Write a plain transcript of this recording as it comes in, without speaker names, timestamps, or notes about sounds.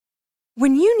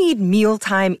When you need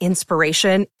mealtime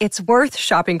inspiration, it's worth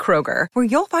shopping Kroger, where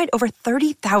you'll find over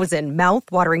 30,000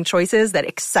 mouth-watering choices that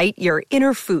excite your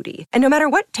inner foodie. And no matter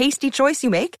what tasty choice you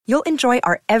make, you'll enjoy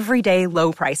our everyday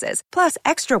low prices, plus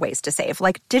extra ways to save,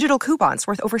 like digital coupons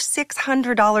worth over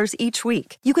 $600 each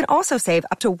week. You can also save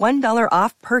up to $1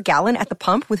 off per gallon at the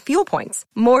pump with fuel points.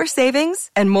 More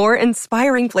savings and more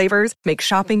inspiring flavors make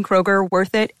shopping Kroger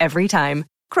worth it every time.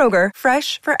 Kroger,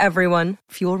 fresh for everyone.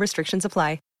 Fuel restrictions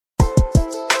apply.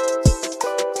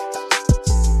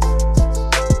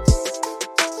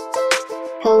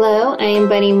 Hello, I am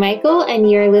Bunny Michael, and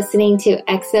you're listening to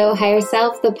XO Higher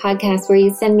Self, the podcast where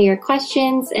you send me your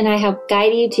questions and I help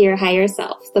guide you to your higher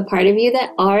self, the part of you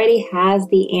that already has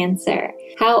the answer.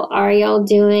 How are y'all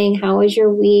doing? How was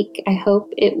your week? I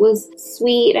hope it was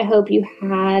sweet. I hope you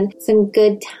had some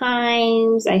good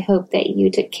times. I hope that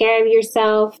you took care of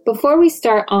yourself. Before we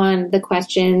start on the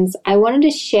questions, I wanted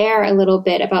to share a little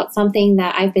bit about something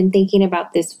that I've been thinking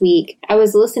about this week. I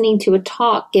was listening to a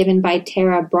talk given by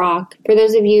Tara Brach. For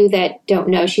those of you that don't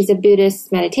know, she's a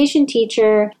Buddhist meditation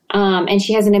teacher, and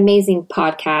she has an amazing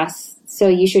podcast. So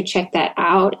you should check that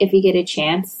out if you get a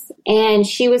chance. And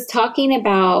she was talking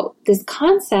about this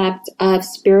concept of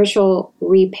spiritual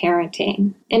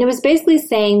reparenting. And it was basically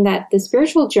saying that the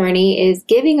spiritual journey is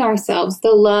giving ourselves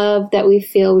the love that we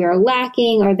feel we are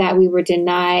lacking or that we were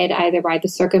denied either by the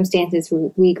circumstances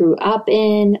we grew up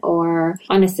in or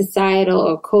on a societal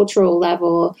or cultural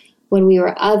level when we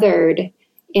were othered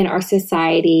in our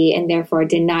society and therefore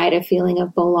denied a feeling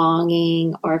of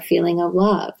belonging or a feeling of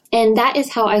love. And that is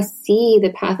how I see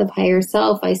the path of higher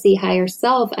self. I see higher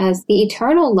self as the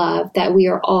eternal love that we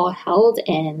are all held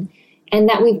in and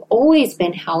that we've always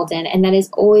been held in and that is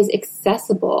always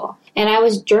accessible. And I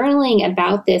was journaling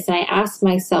about this and I asked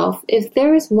myself, if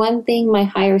there was one thing my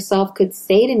higher self could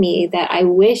say to me that I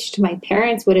wished my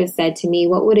parents would have said to me,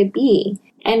 what would it be?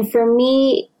 And for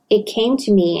me, it came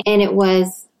to me and it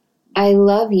was, I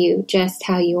love you just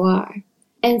how you are.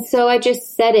 And so I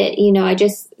just said it, I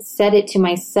just said it to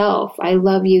myself. I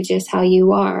love you just how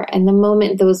you are. And the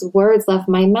moment those words left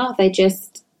my mouth, I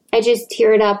just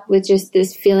teared up with just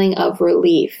this feeling of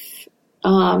relief,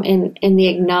 and the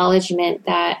acknowledgement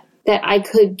that I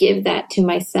could give that to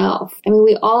myself. I mean,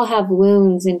 we all have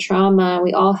wounds and trauma.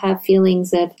 We all have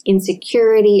feelings of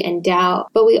insecurity and doubt,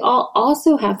 but we all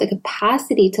also have the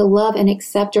capacity to love and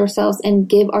accept ourselves and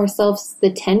give ourselves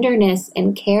the tenderness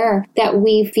and care that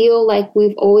we feel like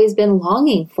we've always been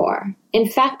longing for. In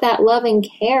fact, that love and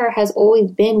care has always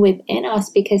been within us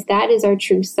because that is our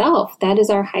true self. That is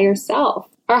our higher self.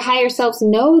 Our higher selves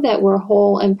know that we're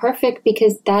whole and perfect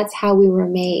because that's how we were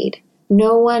made.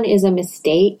 No one is a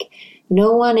mistake.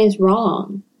 No one is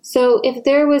wrong. So if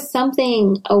there was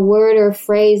something, a word or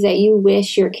phrase that you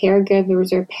wish your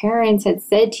caregivers or parents had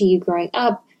said to you growing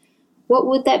up, what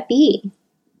would that be?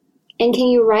 And can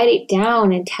you write it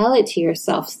down and tell it to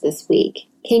yourselves this week?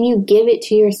 Can you give it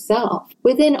to yourself?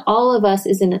 Within all of us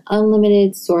is an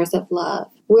unlimited source of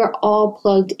love. We're all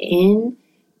plugged in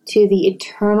to the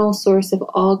eternal source of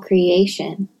all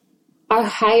creation. Our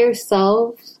higher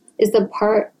selves is the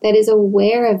part that is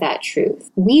aware of that truth.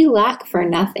 We lack for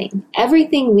nothing.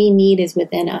 Everything we need is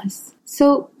within us.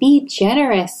 So be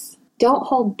generous. Don't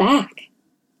hold back.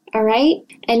 All right?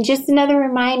 And just another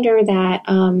reminder that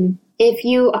if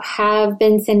you have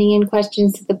been sending in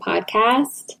questions to the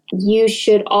podcast, you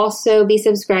should also be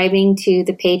subscribing to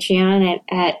the Patreon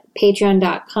at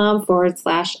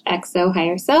patreon.com/XO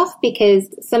Higher Self because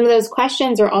some of those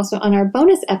questions are also on our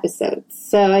bonus episodes.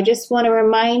 So I just want to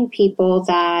remind people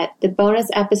that the bonus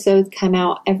episodes come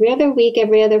out every other week,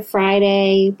 every other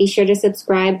Friday. Be sure to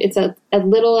subscribe. It's as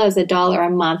little as $1 a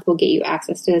month will get you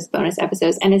access to those bonus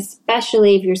episodes. And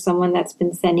especially if you're someone that's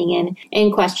been sending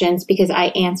in questions because I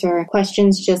answer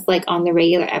questions just like on the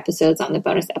regular episodes, on the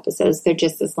bonus episodes. They're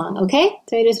just as long. Okay,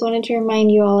 so I just wanted to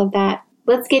remind you all of that.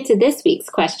 Let's get to this week's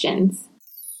questions.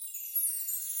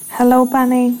 Hello,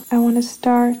 Bunny. I want to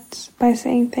start by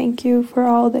saying thank you for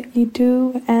all that you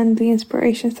do and the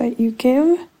inspirations that you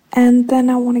give. And then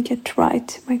I want to get right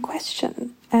to my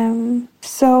question.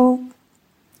 So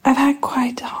I've had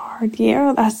quite a hard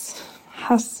year, as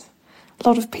has a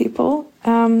lot of people.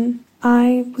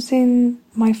 I was in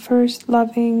my first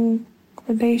loving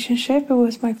relationship. It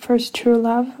was my first true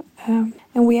love.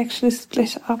 And we actually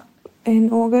split up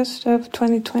in August of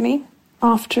 2020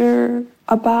 after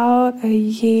about a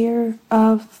year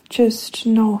of just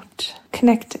not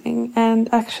connecting. And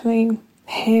actually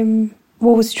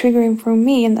what was triggering for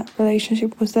me in that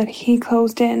relationship was that he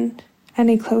closed in and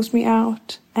he closed me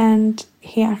out, and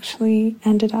he actually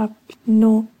ended up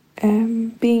not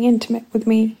being intimate with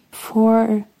me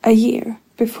for a year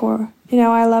before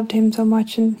I loved him so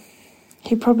much, and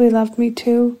he probably loved me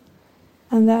too.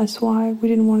 And that's why we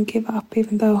didn't want to give up,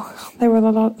 even though there were a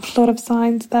lot of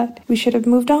signs that we should have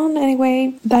moved on.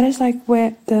 Anyway, that is like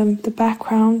where the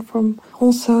background from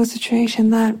also a situation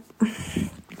that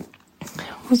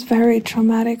was very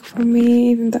traumatic for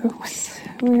me, even though it was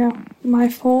my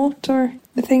fault. Or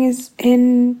the thing is,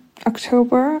 in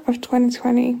October of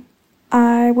 2020,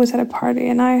 I was at a party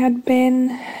and I had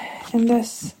been in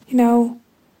this,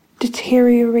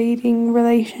 deteriorating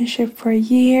relationship for a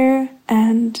year,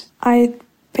 and I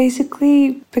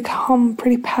basically become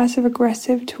pretty passive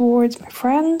aggressive towards my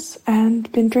friends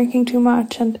and been drinking too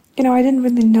much, and I didn't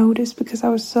really notice because I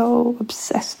was so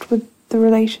obsessed with the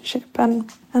relationship. And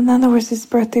then there was this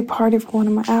birthday party for one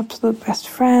of my absolute best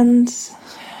friends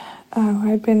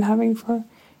I'd been having for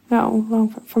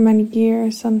many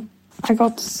years, and I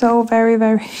got so very,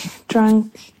 very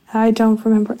drunk. I don't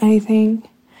remember anything,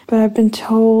 but I've been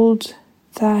told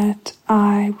that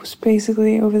I was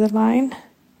basically over the line.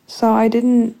 So I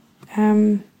didn't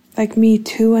me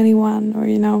too anyone or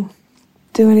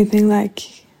do anything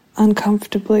like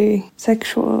uncomfortably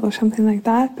sexual or something like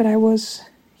that, but I was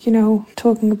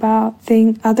talking about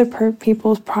other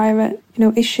people's private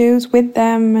issues with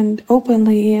them, and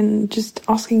openly, and just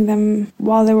asking them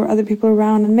while there were other people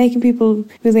around, and making people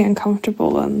really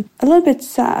uncomfortable and a little bit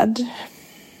sad.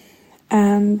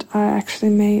 And I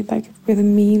actually made like a really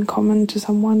mean comment to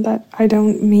someone that I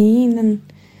don't mean, and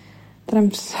that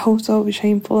I'm so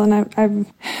shameful. And I've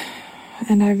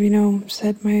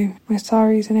said my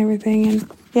sorries and everything. And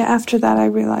yeah, after that I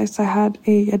realized I had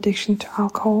a addiction to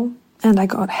alcohol, and I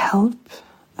got help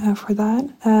for that.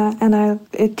 And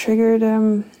it triggered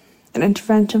an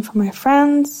intervention from my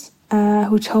friends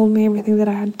who told me everything that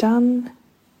I had done,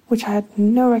 which I had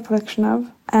no recollection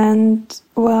of. And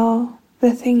well,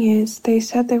 the thing is, they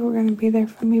said they were going to be there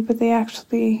for me, but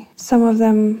some of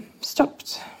them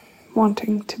stopped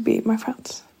wanting to be my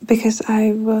friends because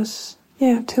I was,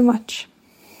 too much.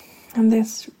 And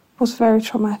this was very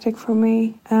traumatic for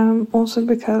me. Also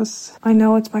because I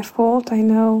know it's my fault. I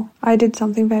know I did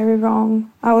something very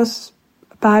wrong. I was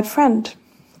a bad friend.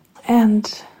 And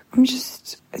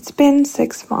it's been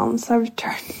 6 months. I've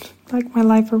turned my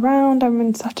life around. I'm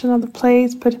in such another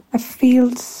place, but I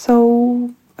feel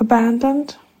so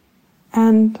abandoned,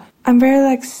 and I'm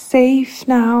very safe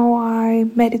now. I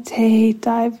meditate,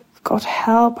 I've got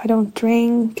help, I don't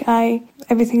drink,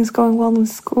 everything's going well in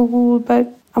school,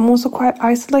 but I'm also quite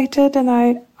isolated, and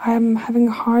I'm having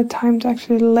a hard time to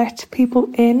actually let people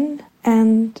in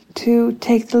and to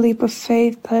take the leap of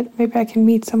faith that maybe I can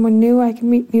meet someone new, I can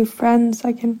meet new friends,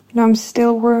 I'm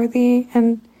still worthy.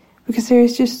 And because there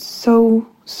is just so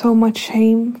much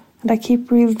shame, and I keep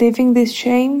reliving this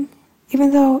shame.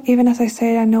 Even as I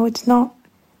say it, I know it's not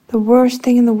the worst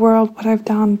thing in the world what I've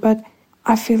done, but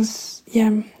I just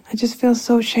feel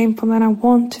so shameful, and I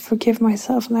want to forgive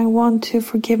myself, and I want to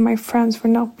forgive my friends for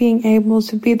not being able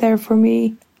to be there for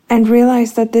me, and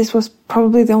realize that this was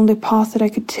probably the only path that I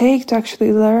could take to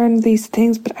actually learn these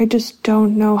things, but I just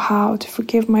don't know how to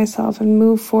forgive myself and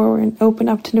move forward and open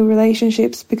up to new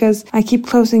relationships because I keep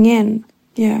closing in.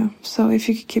 Yeah, so if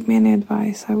you could give me any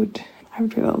advice, I would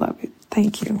really love it.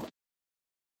 Thank you.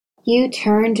 You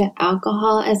turned to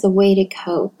alcohol as a way to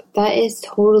cope. That is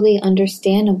totally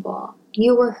understandable.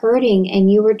 You were hurting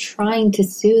and you were trying to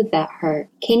soothe that hurt.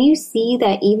 Can you see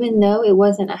that even though it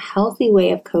wasn't a healthy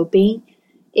way of coping,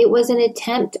 it was an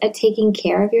attempt at taking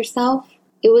care of yourself?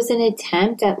 It was an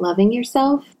attempt at loving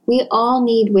yourself? We all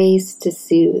need ways to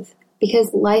soothe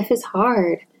because life is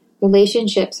hard.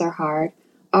 Relationships are hard.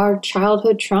 Our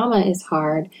childhood trauma is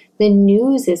hard. The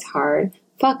news is hard.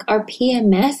 Our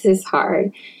PMS is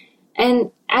hard.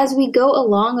 And as we go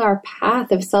along our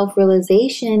path of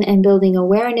self-realization and building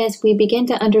awareness, we begin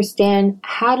to understand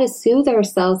how to soothe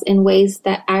ourselves in ways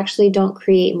that actually don't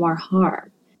create more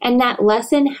harm. And that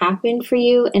lesson happened for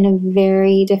you in a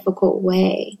very difficult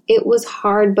way. It was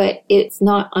hard, but it's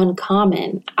not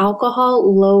uncommon.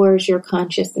 Alcohol lowers your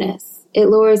consciousness. It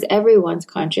lowers everyone's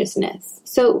consciousness.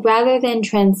 So rather than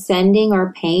transcending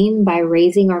our pain by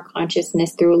raising our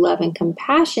consciousness through love and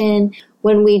compassion,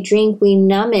 when we drink, we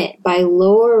numb it by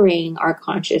lowering our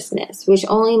consciousness, which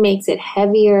only makes it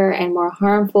heavier and more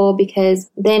harmful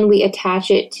because then we attach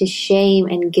it to shame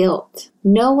and guilt.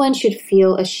 No one should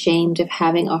feel ashamed of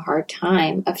having a hard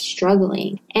time, of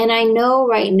struggling. And I know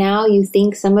right now you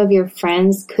think some of your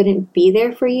friends couldn't be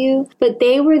there for you, but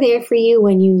they were there for you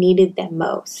when you needed them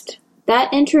most.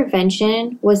 That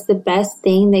intervention was the best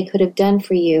thing they could have done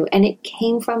for you, and it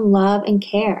came from love and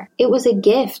care. It was a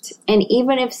gift, and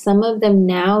even if some of them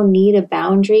now need a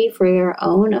boundary for their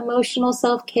own emotional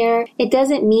self-care, it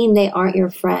doesn't mean they aren't your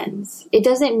friends. It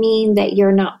doesn't mean that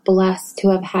you're not blessed to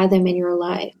have had them in your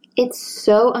life. It's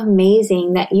so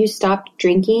amazing that you stopped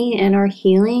drinking and are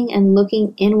healing and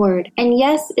looking inward. And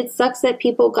yes, it sucks that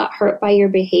people got hurt by your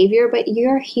behavior, but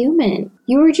you're human.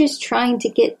 You were just trying to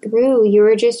get through. You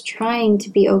were just trying to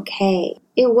be okay.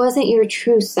 It wasn't your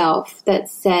true self that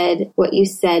said what you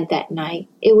said that night.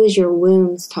 It was your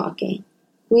wounds talking.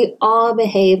 We all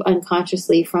behave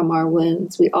unconsciously from our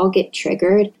wounds. We all get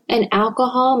triggered, and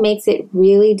alcohol makes it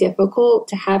really difficult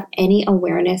to have any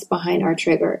awareness behind our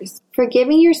triggers.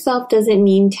 Forgiving yourself doesn't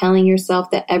mean telling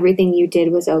yourself that everything you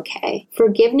did was okay.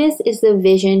 Forgiveness is the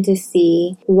vision to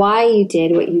see why you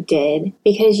did what you did,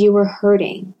 because you were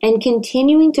hurting. And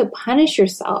continuing to punish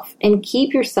yourself and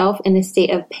keep yourself in a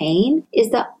state of pain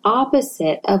is the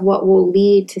opposite of what will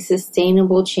lead to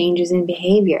sustainable changes in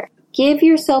behavior. Give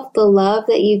yourself the love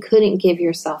that you couldn't give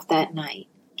yourself that night.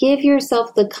 Give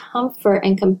yourself the comfort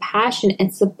and compassion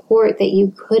and support that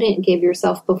you couldn't give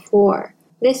yourself before.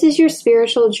 This is your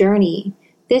spiritual journey.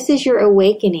 This is your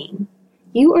awakening.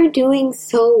 You are doing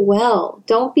so well.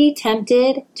 Don't be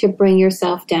tempted to bring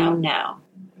yourself down now.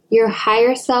 Your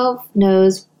higher self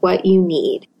knows what you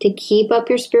need to keep up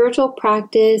your spiritual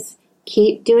practice,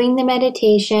 keep doing the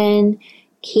meditation,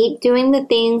 keep doing the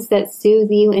things that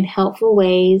soothe you in helpful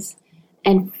ways,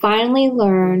 and finally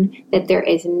learn that there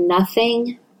is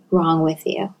nothing wrong with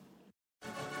you.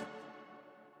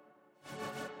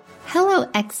 Hello,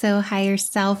 XO Higher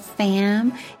Self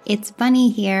fam. It's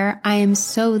Bunny here. I am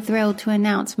so thrilled to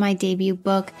announce my debut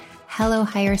book, Hello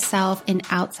Higher Self, An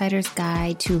Outsider's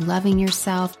Guide to Loving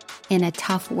Yourself in a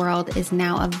Tough World, is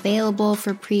now available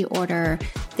for pre-order.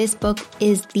 This book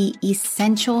is the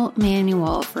essential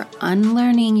manual for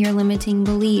unlearning your limiting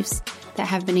beliefs that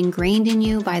have been ingrained in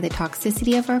you by the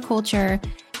toxicity of our culture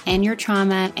and your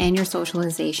trauma and your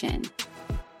socialization.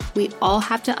 We all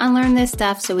have to unlearn this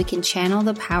stuff so we can channel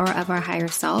the power of our higher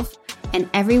self. And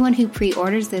everyone who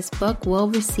pre-orders this book will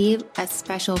receive a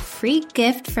special free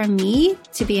gift from me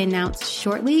to be announced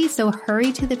shortly. So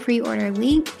hurry to the pre-order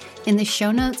link in the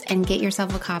show notes and get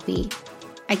yourself a copy.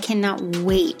 I cannot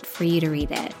wait for you to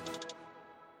read it.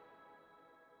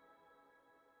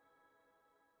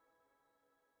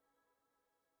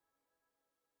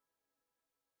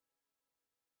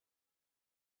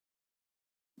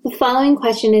 The following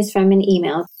question is from an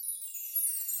email.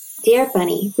 Dear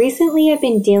Bunny, recently I've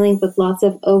been dealing with lots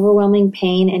of overwhelming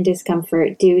pain and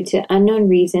discomfort due to unknown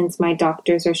reasons my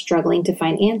doctors are struggling to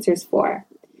find answers for.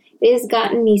 It has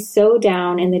gotten me so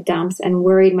down in the dumps and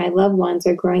worried my loved ones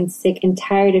are growing sick and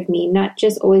tired of me, not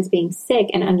just always being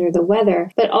sick and under the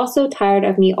weather, but also tired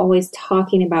of me always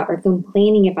talking about or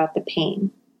complaining about the pain.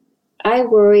 I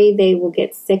worry they will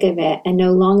get sick of it and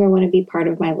no longer want to be part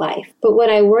of my life. But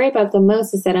what I worry about the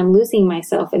most is that I'm losing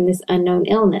myself in this unknown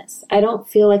illness. I don't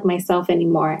feel like myself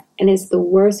anymore, and it's the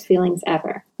worst feelings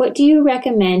ever. What do you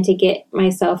recommend to get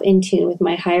myself in tune with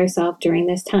my higher self during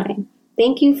this time?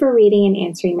 Thank you for reading and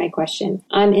answering my question.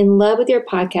 I'm in love with your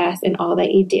podcast and all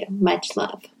that you do. Much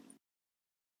love.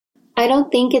 I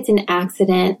don't think it's an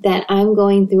accident that I'm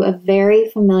going through a very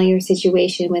familiar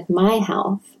situation with my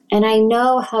health. And I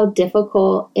know how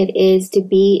difficult it is to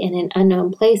be in an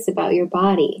unknown place about your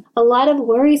body. A lot of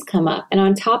worries come up, and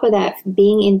on top of that,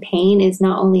 being in pain is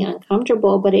not only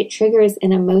uncomfortable, but it triggers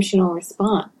an emotional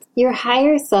response. Your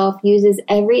higher self uses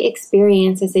every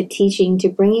experience as a teaching to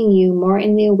bringing you more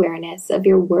in the awareness of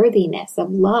your worthiness of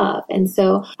love. And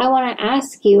so I want to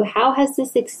ask you, how has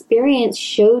this experience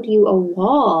showed you a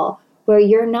wall where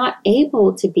you're not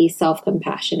able to be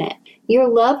self-compassionate? Your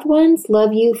loved ones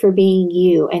love you for being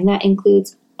you, and that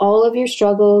includes all of your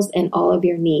struggles and all of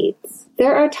your needs.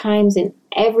 There are times in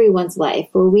everyone's life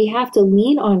where we have to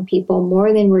lean on people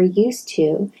more than we're used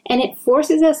to, and it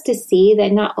forces us to see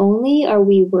that not only are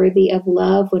we worthy of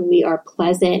love when we are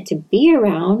pleasant to be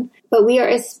around, but we are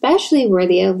especially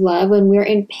worthy of love when we're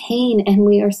in pain and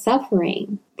we are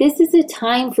suffering. This is a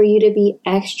time for you to be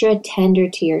extra tender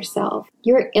to yourself.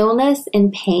 Your illness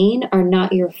and pain are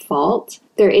not your fault.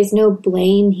 There is no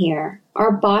blame here.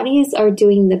 Our bodies are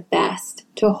doing the best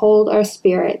to hold our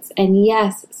spirits. And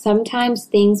yes, sometimes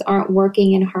things aren't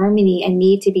working in harmony and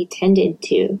need to be tended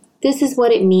to. This is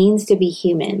what it means to be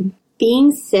human.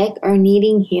 Being sick or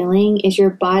needing healing is your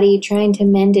body trying to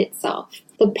mend itself.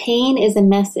 The pain is a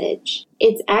message.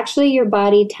 It's actually your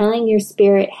body telling your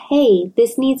spirit, hey,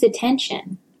 this needs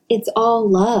attention. It's all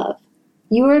love.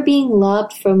 You are being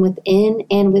loved from within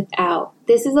and without.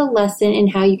 This is a lesson in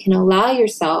how you can allow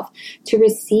yourself to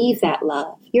receive that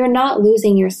love. You're not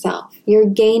losing yourself. You're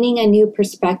gaining a new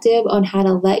perspective on how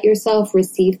to let yourself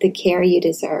receive the care you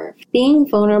deserve. Being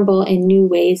vulnerable in new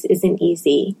ways isn't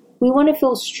easy. We want to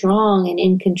feel strong and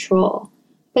in control.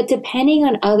 But depending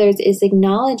on others is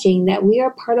acknowledging that we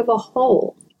are part of a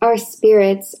whole. Our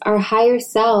spirits, our higher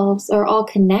selves are all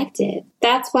connected.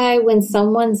 That's why when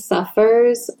someone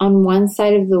suffers on one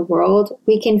side of the world,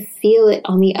 we can feel it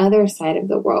on the other side of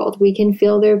the world. We can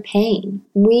feel their pain.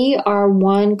 We are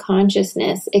one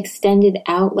consciousness extended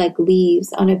out like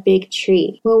leaves on a big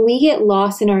tree. When we get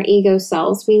lost in our ego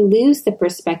selves, we lose the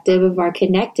perspective of our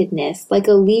connectedness, like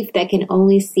a leaf that can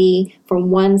only see from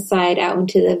one side out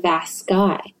into the vast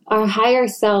sky. Our higher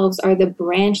selves are the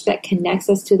branch that connects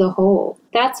us to the whole.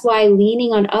 That's why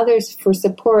leaning on others for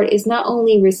support is not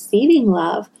only receiving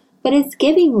love, but it's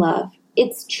giving love.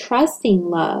 It's trusting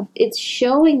love. It's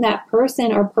showing that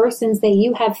person or persons that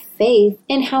you have faith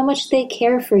in how much they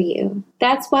care for you.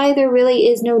 That's why there really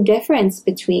is no difference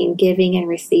between giving and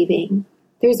receiving.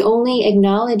 There's only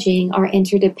acknowledging our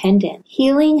interdependence.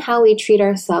 Healing how we treat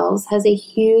ourselves has a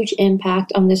huge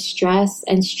impact on the stress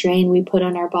and strain we put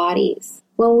on our bodies.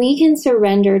 When we can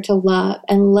surrender to love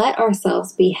and let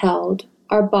ourselves be held,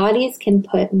 our bodies can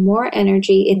put more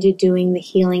energy into doing the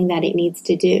healing that it needs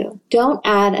to do. Don't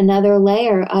add another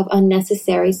layer of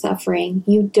unnecessary suffering.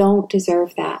 You don't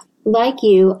deserve that. Like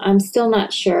you, I'm still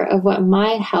not sure of what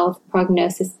my health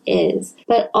prognosis is,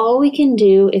 but all we can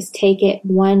do is take it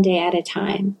one day at a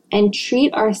time and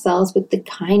treat ourselves with the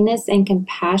kindness and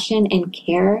compassion and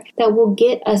care that will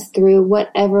get us through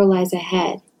whatever lies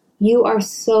ahead. You are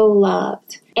so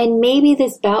loved. And maybe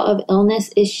this bout of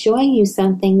illness is showing you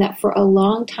something that for a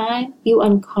long time you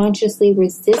unconsciously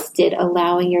resisted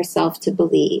allowing yourself to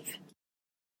believe.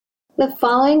 The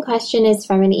following question is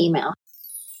from an email.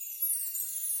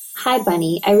 Hi,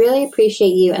 Bunny. I really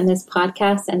appreciate you and this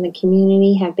podcast and the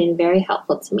community have been very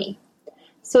helpful to me.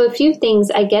 So a few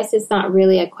things, I guess it's not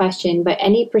really a question, but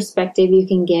any perspective you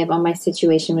can give on my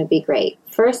situation would be great.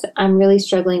 First, I'm really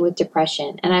struggling with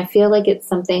depression, and I feel like it's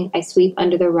something I sweep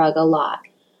under the rug a lot.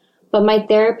 But my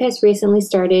therapist recently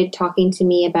started talking to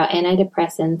me about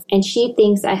antidepressants, and she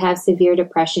thinks I have severe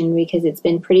depression because it's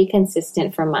been pretty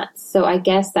consistent for months. So I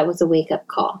guess that was a wake-up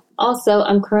call. Also,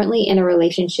 I'm currently in a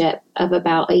relationship of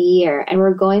about a year, and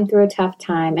we're going through a tough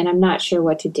time, and I'm not sure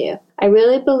what to do. I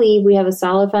really believe we have a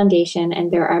solid foundation,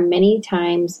 and there are many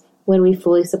times when we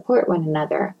fully support one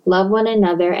another, love one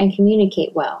another, and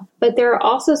communicate well. But there are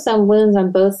also some wounds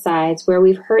on both sides where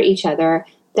we've hurt each other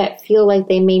that feel like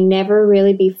they may never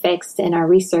really be fixed and are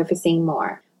resurfacing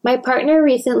more. My partner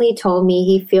recently told me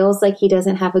he feels like he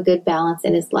doesn't have a good balance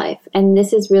in his life, and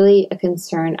this is really a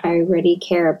concern I already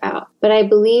care about. But I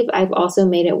believe I've also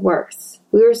made it worse.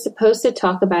 We were supposed to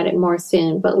talk about it more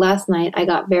soon, but last night I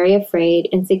got very afraid,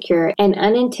 insecure, and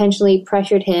unintentionally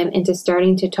pressured him into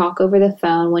starting to talk over the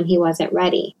phone when he wasn't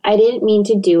ready. I didn't mean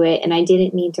to do it, and I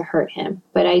didn't mean to hurt him,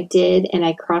 but I did, and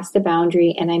I crossed a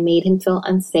boundary, and I made him feel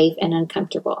unsafe and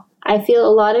uncomfortable. I feel a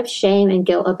lot of shame and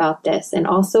guilt about this, and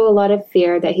also a lot of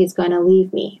fear that he's going to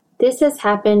leave me. This has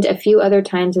happened a few other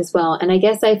times as well, and I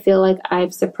guess I feel like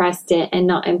I've suppressed it and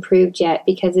not improved yet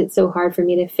because it's so hard for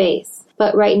me to face.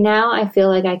 But right now, I feel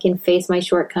like I can face my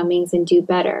shortcomings and do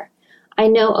better. I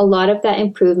know a lot of that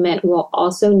improvement will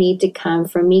also need to come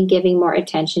from me giving more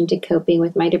attention to coping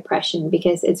with my depression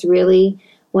because it's really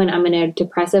when I'm in a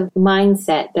depressive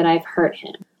mindset that I've hurt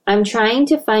him. I'm trying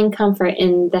to find comfort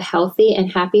in the healthy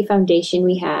and happy foundation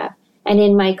we have, and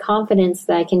in my confidence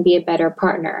that I can be a better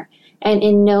partner, and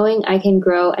in knowing I can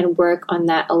grow and work on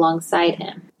that alongside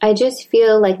him. I just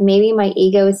feel like maybe my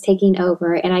ego is taking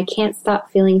over, and I can't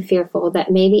stop feeling fearful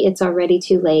that maybe it's already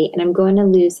too late and I'm going to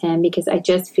lose him because I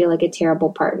just feel like a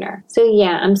terrible partner. So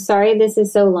yeah, I'm sorry this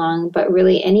is so long, but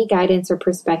really any guidance or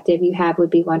perspective you have would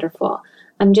be wonderful.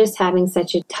 I'm just having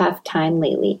such a tough time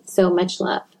lately. So much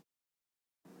love.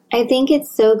 I think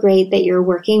it's so great that you're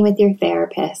working with your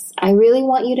therapist. I really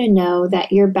want you to know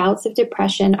that your bouts of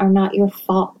depression are not your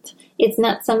fault. It's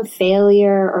not some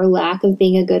failure or lack of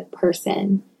being a good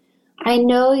person. I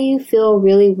know you feel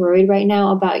really worried right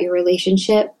now about your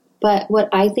relationship, but what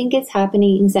I think is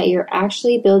happening is that you're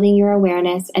actually building your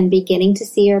awareness and beginning to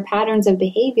see your patterns of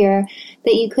behavior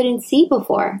that you couldn't see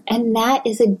before, and that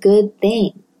is a good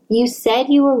thing. You said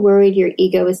you were worried your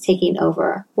ego is taking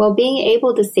over. Well, being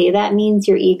able to say that means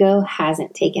your ego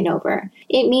hasn't taken over.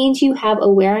 It means you have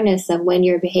awareness of when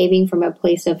you're behaving from a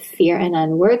place of fear and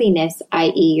unworthiness,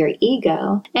 i.e. your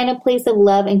ego, and a place of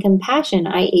love and compassion,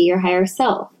 i.e. your higher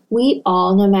self. We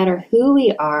all, no matter who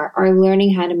we are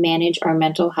learning how to manage our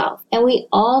mental health. And we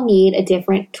all need a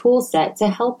different tool set to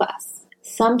help us.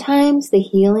 Sometimes the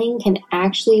healing can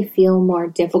actually feel more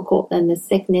difficult than the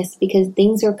sickness because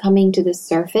things are coming to the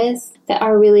surface that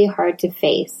are really hard to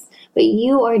face. But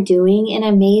you are doing an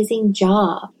amazing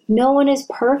job. No one is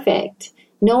perfect.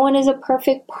 No one is a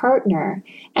perfect partner.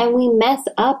 And we mess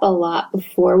up a lot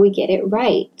before we get it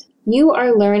right. You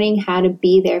are learning how to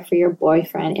be there for your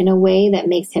boyfriend in a way that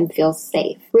makes him feel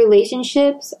safe.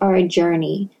 Relationships are a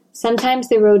journey. Sometimes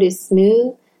the road is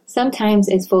smooth. Sometimes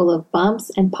it's full of bumps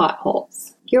and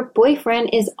potholes. Your boyfriend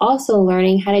is also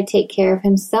learning how to take care of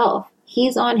himself.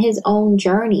 He's on his own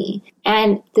journey,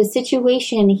 and the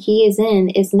situation he is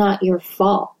in is not your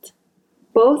fault.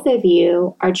 Both of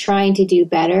you are trying to do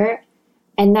better,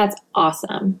 and that's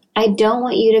awesome. I don't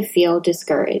want you to feel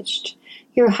discouraged.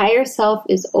 Your higher self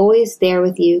is always there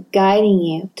with you, guiding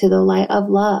you to the light of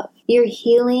love. Your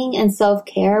healing and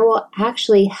self-care will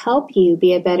actually help you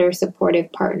be a better supportive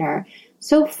partner.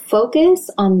 So focus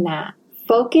on that.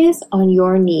 Focus on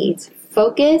your needs.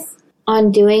 Focus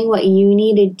on doing what you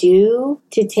need to do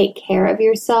to take care of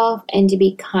yourself and to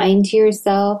be kind to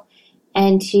yourself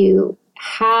and to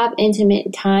have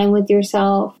intimate time with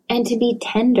yourself and to be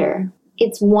tender.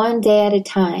 It's one day at a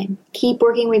time. Keep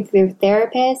working with your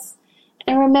therapist.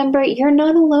 And remember, you're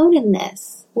not alone in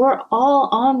this. We're all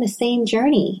on the same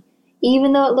journey,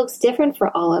 even though it looks different for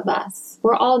all of us.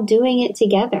 We're all doing it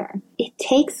together. It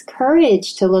takes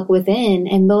courage to look within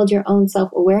and build your own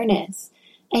self-awareness.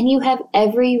 And you have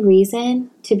every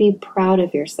reason to be proud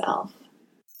of yourself.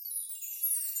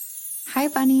 Hi,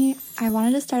 Bunny. I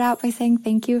wanted to start out by saying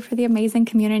thank you for the amazing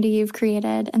community you've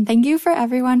created. And thank you for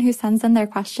everyone who sends in their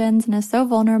questions and is so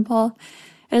vulnerable.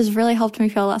 It has really helped me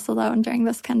feel less alone during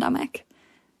this pandemic.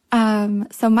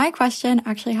 So my question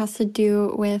actually has to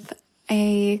do with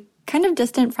a kind of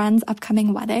distant friend's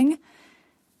upcoming wedding.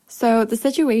 So the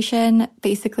situation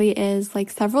basically is like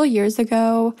several years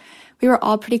ago, we were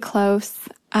all pretty close.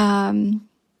 And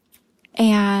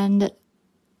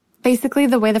basically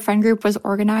the way the friend group was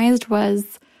organized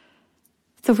was,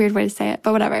 it's a weird way to say it,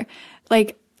 but whatever.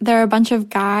 Like there are a bunch of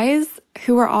guys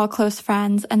who were all close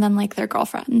friends and then like their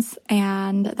girlfriends.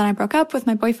 And then I broke up with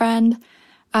my boyfriend.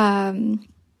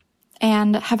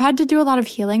 And have had to do a lot of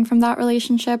healing from that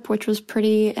relationship, which was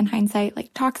pretty, in hindsight,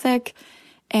 like toxic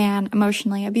and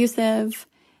emotionally abusive.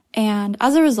 And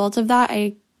as a result of that,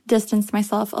 I distanced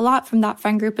myself a lot from that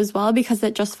friend group as well because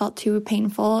it just felt too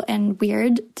painful and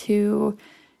weird to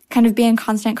kind of be in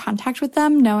constant contact with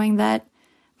them, knowing that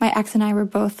my ex and I were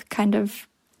both kind of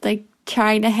like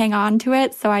trying to hang on to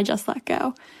it. So I just let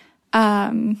go.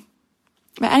 But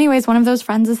anyways, one of those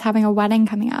friends is having a wedding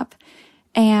coming up.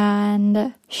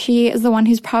 And she is the one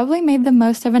who's probably made the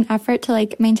most of an effort to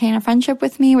like maintain a friendship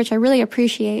with me, which I really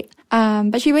appreciate.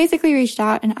 But she basically reached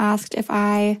out and asked if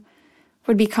I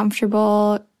would be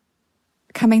comfortable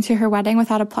coming to her wedding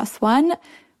without a +1,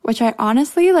 which I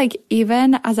honestly, like,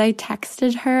 even as I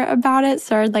texted her about it,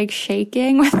 started like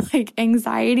shaking with like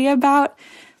anxiety about.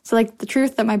 So like the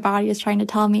truth that my body is trying to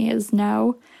tell me is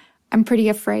no, I'm pretty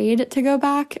afraid to go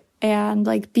back and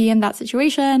like be in that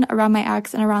situation around my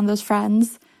ex and around those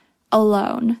friends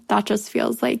alone. That just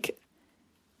feels like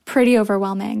pretty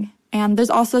overwhelming. And there's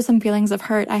also some feelings of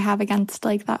hurt I have against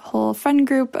like that whole friend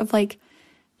group of like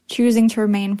choosing to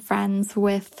remain friends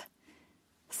with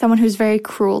someone who's very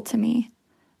cruel to me.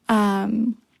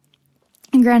 And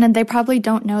granted, they probably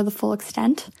don't know the full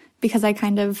extent because I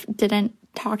kind of didn't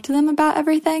talk to them about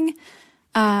everything.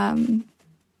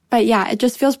 But yeah, it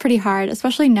just feels pretty hard,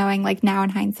 especially knowing like now in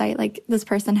hindsight, like this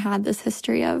person had this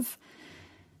history of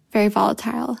very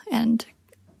volatile and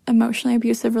emotionally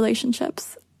abusive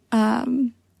relationships.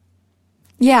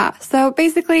 Yeah, so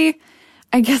basically,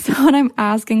 I guess what I'm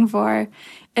asking for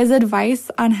is advice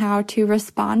on how to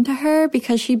respond to her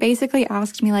because she basically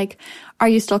asked me like, are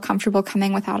you still comfortable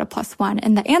coming without a +1?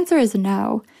 And the answer is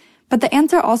no. But the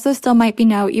answer also still might be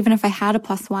no, even if I had a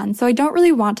 +1. So I don't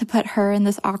really want to put her in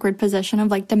this awkward position of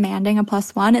like demanding a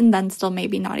 +1 and then still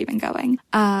maybe not even going.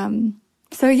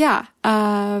 So yeah,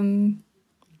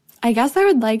 I guess I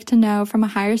would like to know from a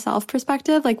higher self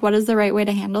perspective, like what is the right way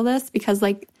to handle this? Because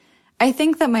like, I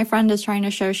think that my friend is trying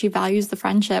to show she values the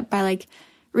friendship by like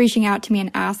reaching out to me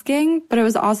and asking, but it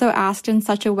was also asked in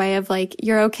such a way of like,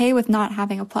 you're okay with not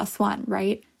having a +1,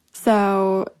 right?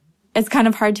 So it's kind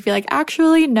of hard to be like,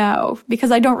 actually, no,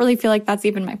 because I don't really feel like that's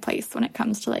even my place when it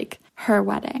comes to like her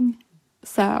wedding.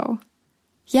 So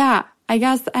yeah, I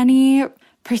guess any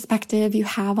perspective you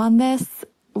have on this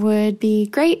would be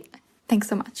great. Thanks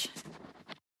so much.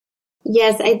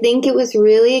 Yes, I think it was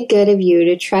really good of you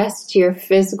to trust your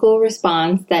physical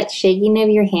response, that shaking of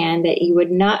your hand, that you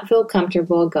would not feel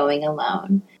comfortable going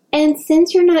alone. And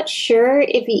since you're not sure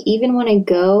if you even want to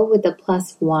go with the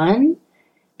 +1,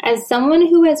 as someone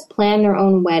who has planned their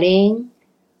own wedding,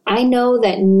 I know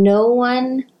that no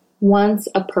one wants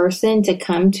a person to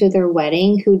come to their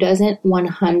wedding who doesn't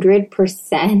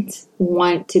 100%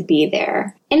 want to be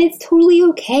there. And it's totally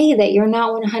okay that you're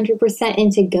not 100%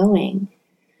 into going.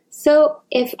 So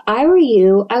if I were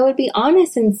you, I would be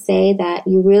honest and say that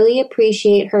you really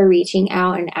appreciate her reaching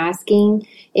out and asking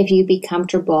if you'd be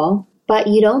comfortable, but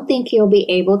you don't think you'll be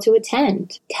able to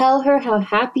attend. Tell her how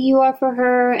happy you are for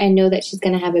her and know that she's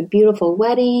going to have a beautiful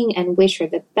wedding and wish her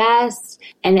the best,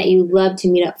 and that you'd love to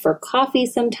meet up for coffee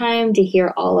sometime to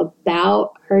hear all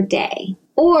about her day.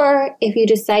 Or if you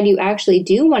decide you actually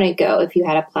do want to go if you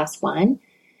had a +1,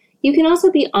 you can also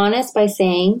be honest by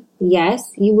saying,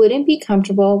 yes, you wouldn't be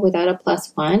comfortable without a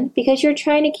 +1 because you're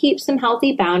trying to keep some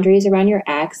healthy boundaries around your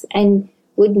ex and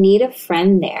would need a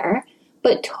friend there,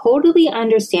 but totally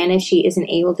understand if she isn't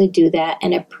able to do that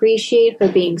and appreciate her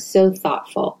being so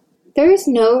thoughtful. There is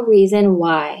no reason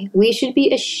why we should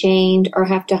be ashamed or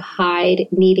have to hide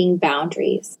needing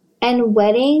boundaries. And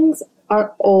weddings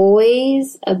are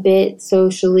always a bit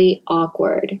socially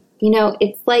awkward. You know,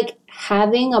 it's like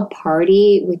having a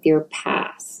party with your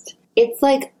past. It's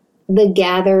like the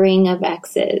gathering of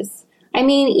exes. I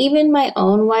mean, even my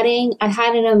own wedding, I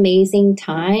had an amazing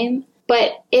time,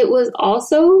 but it was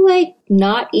also like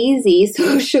not easy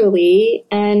socially.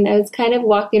 And I was kind of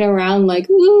walking around like,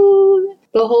 woo,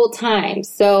 the whole time.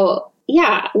 So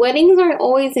yeah, weddings aren't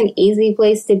always an easy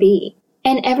place to be.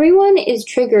 And everyone is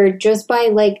triggered just by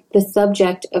like the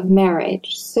subject of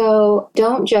marriage. So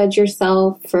don't judge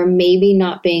yourself for maybe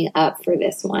not being up for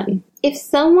this one. If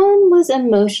someone was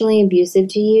emotionally abusive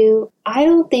to you, I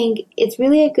don't think it's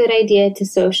really a good idea to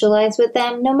socialize with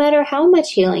them no matter how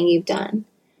much healing you've done,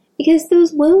 because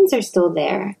those wounds are still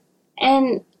there.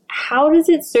 And how does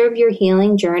it serve your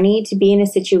healing journey to be in a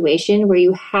situation where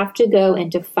you have to go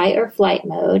into fight or flight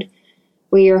mode,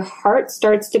 where your heart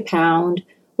starts to pound,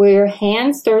 where your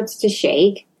hand starts to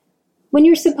shake, when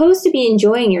you're supposed to be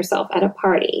enjoying yourself at a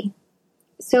party?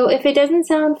 So if it doesn't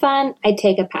sound fun, I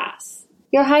take a pass.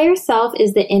 Your higher self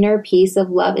is the inner peace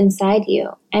of love inside you,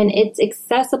 and it's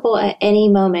accessible at any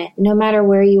moment, no matter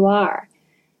where you are.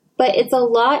 But it's a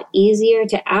lot easier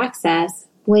to access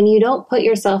when you don't put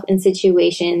yourself in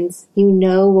situations you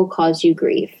know will cause you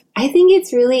grief. I think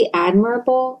it's really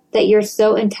admirable that you're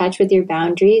so in touch with your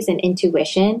boundaries and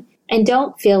intuition, and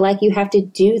don't feel like you have to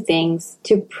do things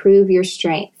to prove your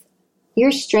strength.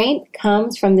 Your strength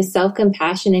comes from the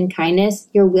self-compassion and kindness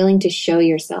you're willing to show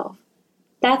yourself.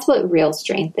 That's what real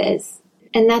strength is.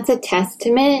 And that's a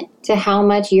testament to how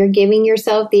much you're giving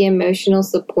yourself the emotional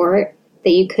support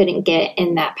that you couldn't get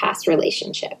in that past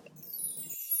relationship.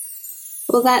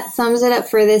 Well, that sums it up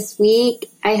for this week.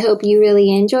 I hope you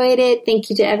really enjoyed it. Thank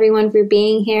you to everyone for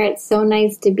being here. It's so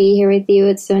nice to be here with you.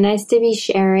 It's so nice to be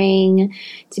sharing,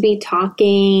 to be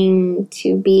talking,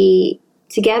 to be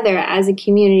together as a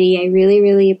community. I really,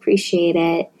 really appreciate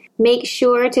it. Make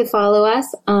sure to follow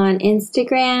us on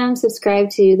Instagram,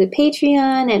 subscribe to the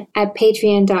Patreon at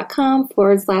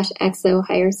patreon.com/XO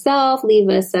Higher Self. Leave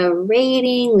us a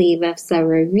rating, leave us a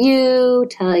review,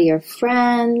 tell your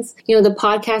friends. You know, the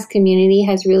podcast community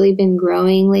has really been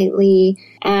growing lately,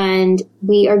 and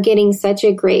we are getting such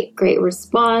a great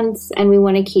response, and we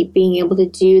want to keep being able to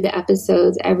do the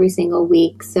episodes every single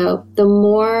week. So the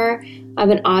more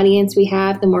of an audience we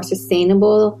have, the more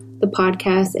sustainable the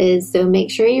podcast is. So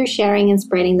make sure you're sharing and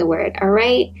spreading the word. All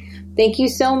right. Thank you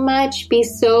so much. Be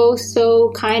so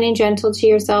kind and gentle to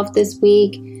yourself this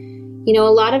week. You know,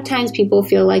 a lot of times people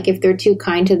feel like if they're too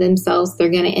kind to themselves, they're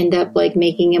going to end up like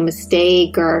making a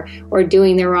mistake or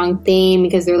doing the wrong thing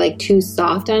because they're like too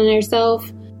soft on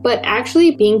themselves. But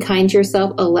actually being kind to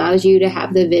yourself allows you to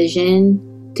have the vision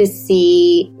to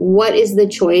see what is the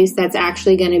choice that's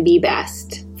actually going to be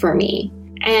best for me.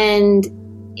 And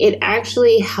it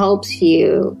actually helps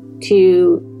you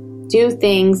to do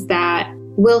things that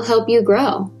will help you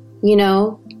grow. You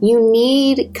know, you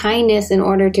need kindness in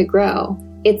order to grow.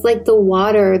 It's like the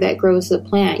water that grows the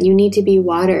plant. You need to be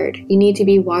watered. You need to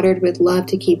be watered with love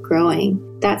to keep growing.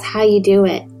 That's how you do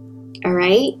it. All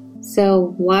right?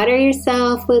 So water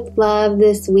yourself with love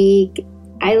this week.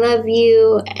 I love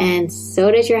you, and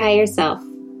so does your higher self.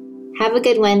 Have a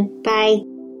good one. Bye.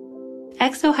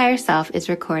 XO Higher Self is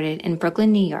recorded in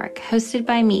Brooklyn, New York, hosted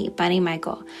by me, Bunny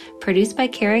Michael, produced by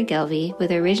Kara Gilvey,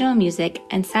 with original music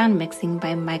and sound mixing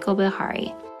by Michael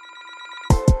Bihari.